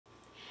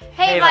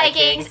Hey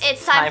Vikings,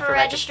 it's time for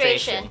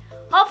registration.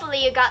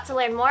 Hopefully you got to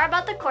learn more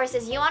about the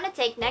courses you want to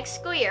take next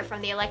school year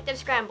from the elective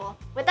scramble.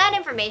 With that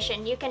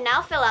information, you can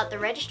now fill out the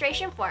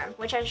registration form,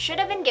 which should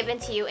have been given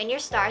to you in your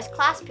STARS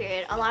class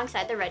period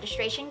alongside the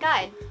registration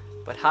guide.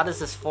 But how does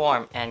this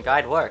form and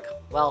guide work?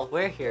 Well,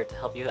 we're here to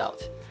help you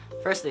out.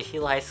 First, the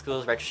Hilo High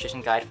School's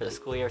registration guide for the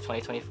school year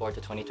 2024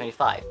 to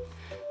 2025.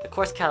 The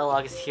course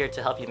catalog is here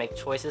to help you make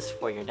choices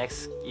for your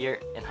next year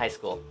in high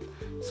school.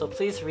 So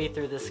please read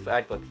through this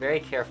guidebook very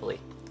carefully.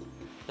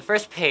 The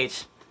first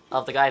page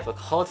of the guidebook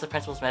holds the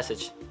principal's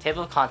message,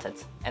 table of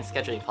contents, and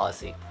scheduling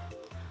policy.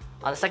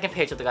 On the second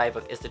page of the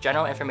guidebook is the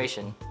general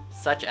information,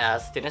 such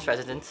as students'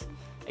 residence,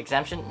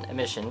 exemption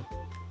admission,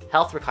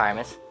 health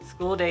requirements,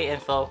 school day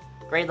info,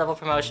 grade level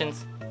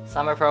promotions,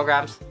 summer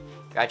programs,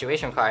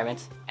 graduation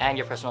requirements, and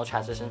your personal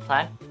transition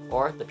plan,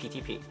 or the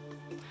PTP.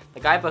 The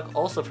guidebook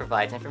also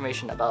provides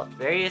information about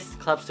various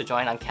clubs to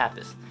join on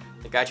campus,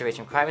 the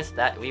graduation requirements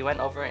that we went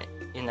over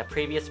in the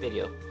previous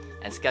video,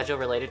 and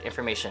schedule-related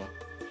information.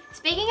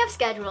 Speaking of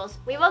schedules,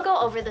 we will go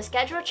over the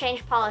schedule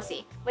change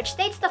policy, which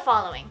states the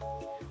following.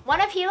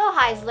 One of Hilo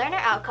High's learner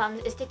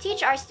outcomes is to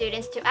teach our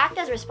students to act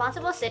as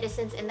responsible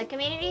citizens in the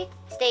community,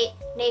 state,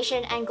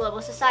 nation, and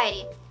global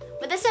society.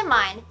 With this in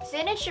mind,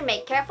 students should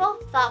make careful,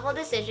 thoughtful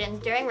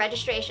decisions during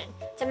registration.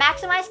 To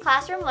maximize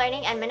classroom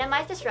learning and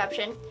minimize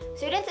disruption,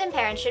 students and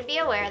parents should be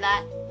aware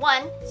that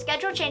 1.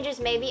 Schedule changes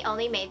may be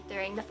only made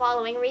during the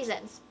following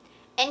reasons: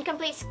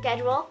 incomplete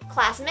schedule,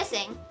 class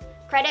missing,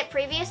 credit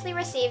previously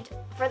received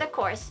for the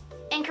course,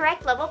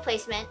 incorrect level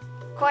placement,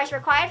 course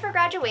required for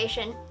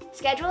graduation,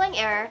 scheduling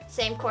error,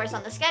 same course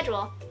on the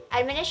schedule,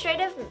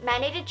 administrative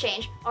mandated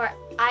change, or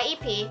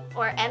IEP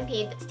or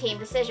MP team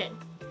decision.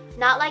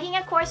 Not liking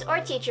a course or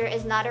teacher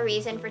is not a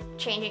reason for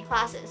changing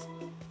classes.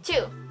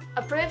 2.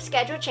 Approved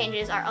schedule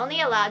changes are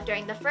only allowed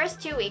during the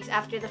first 2 weeks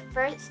after the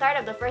start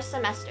of the first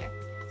semester.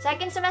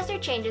 Second semester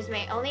changes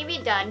may only be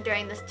done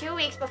during the 2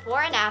 weeks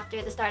before and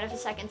after the start of the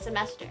second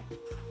semester.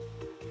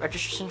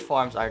 Registration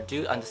forms are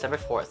due on December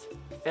 4th.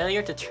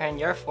 Failure to turn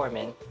your form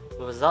in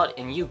will result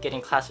in you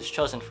getting classes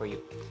chosen for you,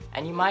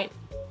 and you might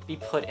be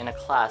put in a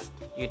class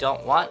you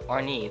don't want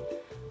or need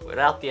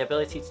without the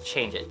ability to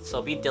change it, so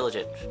be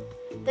diligent.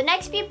 The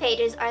next few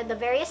pages are the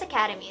various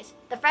academies: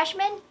 the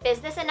Freshman,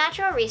 Business and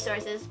Natural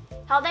Resources,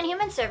 Health and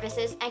Human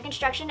Services, and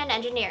Construction and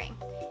Engineering.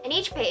 In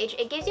each page,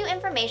 it gives you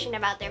information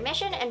about their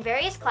mission and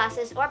various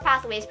classes or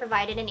pathways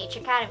provided in each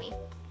academy.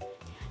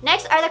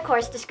 Next are the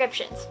course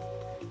descriptions.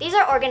 These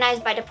are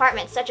organized by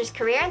departments such as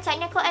Career and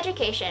Technical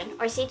Education,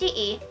 or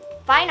CTE,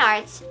 Fine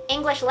Arts,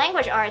 English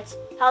Language Arts,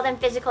 Health and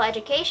Physical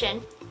Education,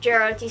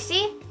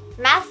 JROTC,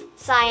 Math,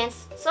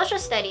 Science, Social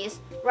Studies,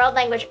 World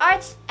Language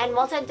Arts, and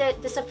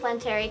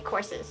multidisciplinary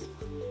courses.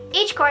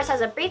 Each course has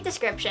a brief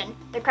description,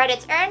 the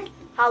credits earned,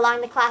 how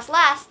long the class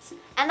lasts,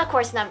 and the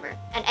course number,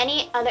 and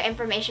any other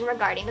information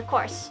regarding the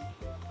course.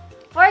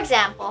 For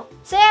example,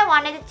 say I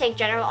wanted to take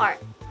General Art.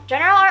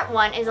 General Art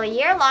 1 is a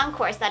year-long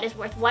course that is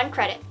worth 1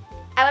 credit.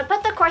 I would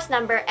put the course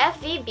number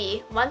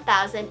FVB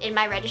 1000 in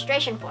my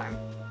registration form.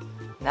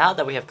 Now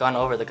that we have gone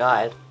over the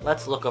guide,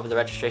 let's look over the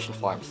registration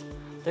forms.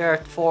 There are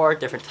 4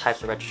 different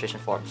types of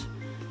registration forms.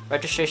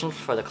 Registration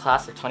for the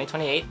class of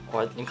 2028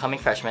 or incoming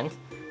freshmen,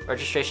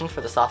 registration for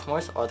the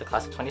sophomores or the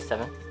class of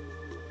 27,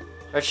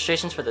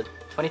 registrations for the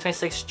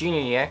 2026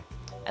 junior year,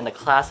 and the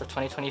class of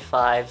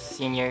 2025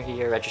 senior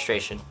year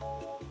registration.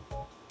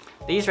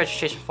 These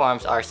registration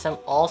forms are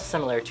all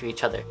similar to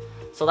each other,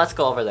 so let's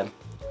go over them.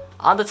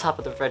 On the top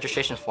of the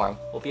registration form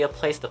will be a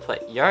place to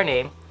put your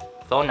name,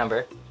 phone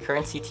number,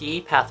 current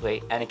CTE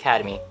pathway, and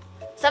academy.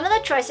 Some of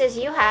the choices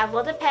you have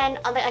will depend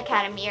on the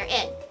academy you're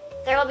in.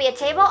 There will be a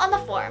table on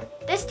the form.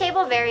 This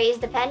table varies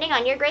depending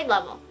on your grade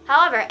level.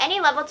 However, any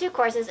level 2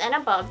 courses and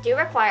above do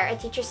require a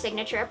teacher's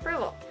signature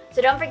approval,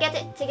 so don't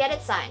forget to get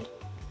it signed.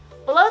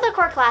 Below the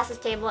core classes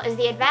table is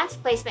the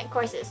advanced placement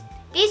courses.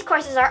 These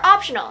courses are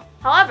optional.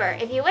 However,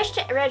 if you wish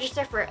to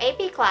register for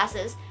AP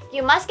classes,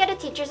 you must get a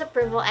teacher's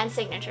approval and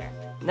signature.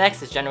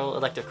 Next is general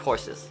elective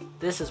courses.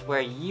 This is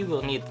where you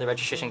will need the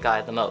registration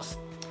guide the most.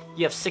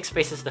 You have 6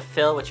 spaces to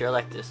fill with your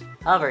electives.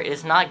 However, it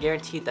is not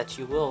guaranteed that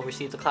you will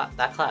receive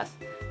that class.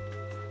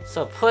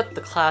 So put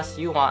the class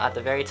you want at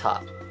the very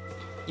top.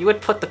 You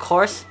would put the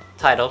course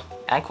title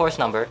and course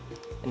number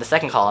in the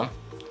second column,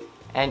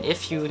 and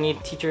if you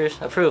need teacher's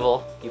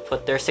approval, you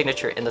put their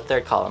signature in the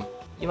third column.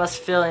 You must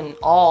fill in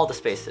all the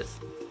spaces.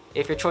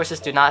 If your choices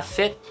do not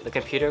fit, the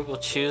computer will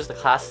choose the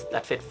class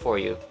that fit for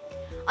you.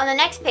 On the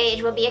next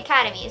page will be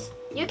academies.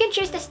 You can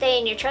choose to stay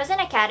in your chosen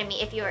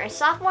academy if you are a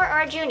sophomore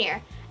or a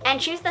junior, and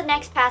choose the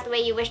next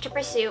pathway you wish to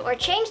pursue or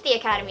change the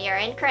academy you're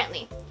in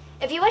currently.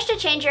 If you wish to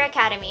change your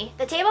academy,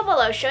 the table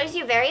below shows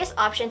you various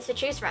options to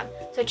choose from,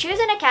 so choose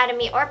an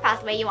academy or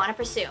pathway you want to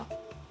pursue.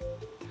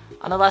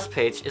 On the last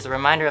page is a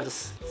reminder of the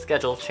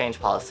schedule change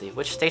policy,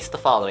 which states the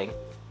following.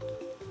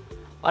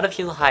 One of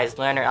Hilo High's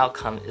learner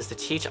outcome is to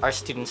teach our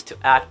students to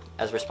act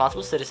as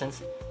responsible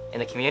citizens in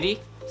the community,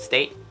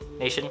 state,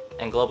 nation,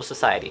 and global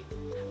society.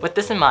 With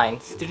this in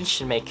mind, students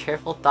should make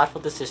careful,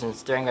 thoughtful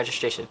decisions during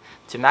registration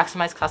to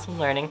maximize classroom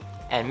learning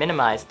and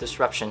minimize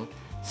disruption.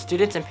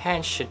 Students and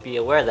parents should be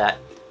aware that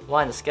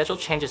 1. Schedule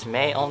changes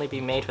may only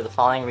be made for the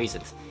following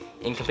reasons: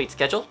 incomplete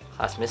schedule,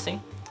 class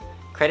missing,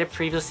 credit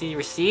previously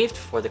received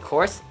for the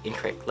course,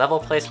 incorrect level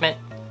placement,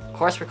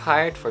 course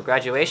required for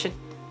graduation,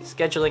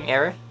 scheduling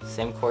error,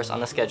 same course on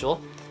the schedule,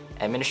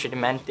 administrative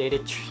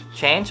mandated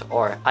change,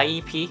 or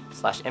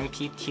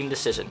IEP/MP team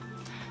decision.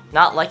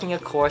 Not liking a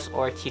course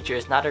or a teacher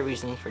is not a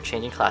reason for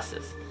changing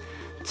classes.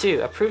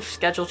 2. Approved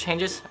schedule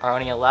changes are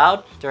only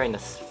allowed during the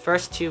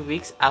first 2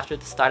 weeks after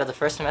the start of the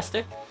first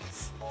semester.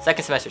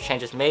 Second semester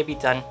changes may be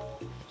done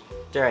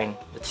during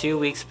the 2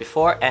 weeks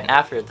before and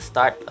after the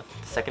start of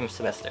the second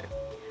semester.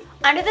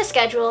 Under the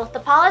schedule, the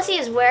policy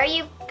is where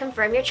you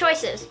confirm your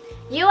choices.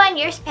 You and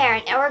your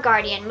parent or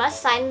guardian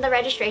must sign the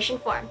registration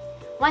form.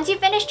 Once you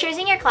finish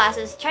choosing your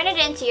classes, turn it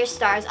in to your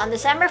stars on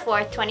December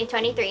 4th,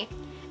 2023.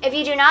 If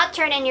you do not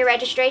turn in your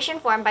registration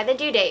form by the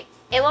due date,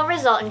 it will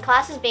result in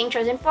classes being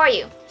chosen for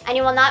you, and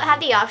you will not have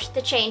the option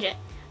to change it.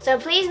 So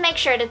please make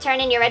sure to turn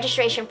in your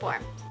registration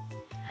form.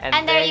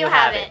 And there you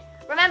have it.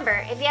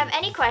 Remember, if you have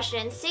any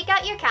questions, seek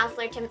out your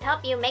counselor to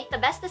help you make the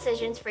best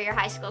decisions for your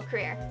high school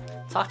career.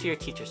 Talk to your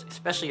teachers,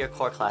 especially your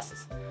core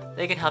classes.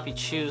 They can help you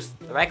choose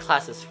the right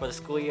classes for the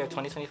school year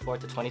 2024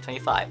 to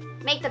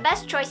 2025. Make the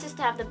best choices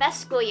to have the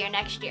best school year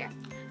next year.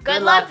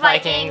 Good luck,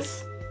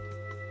 Vikings!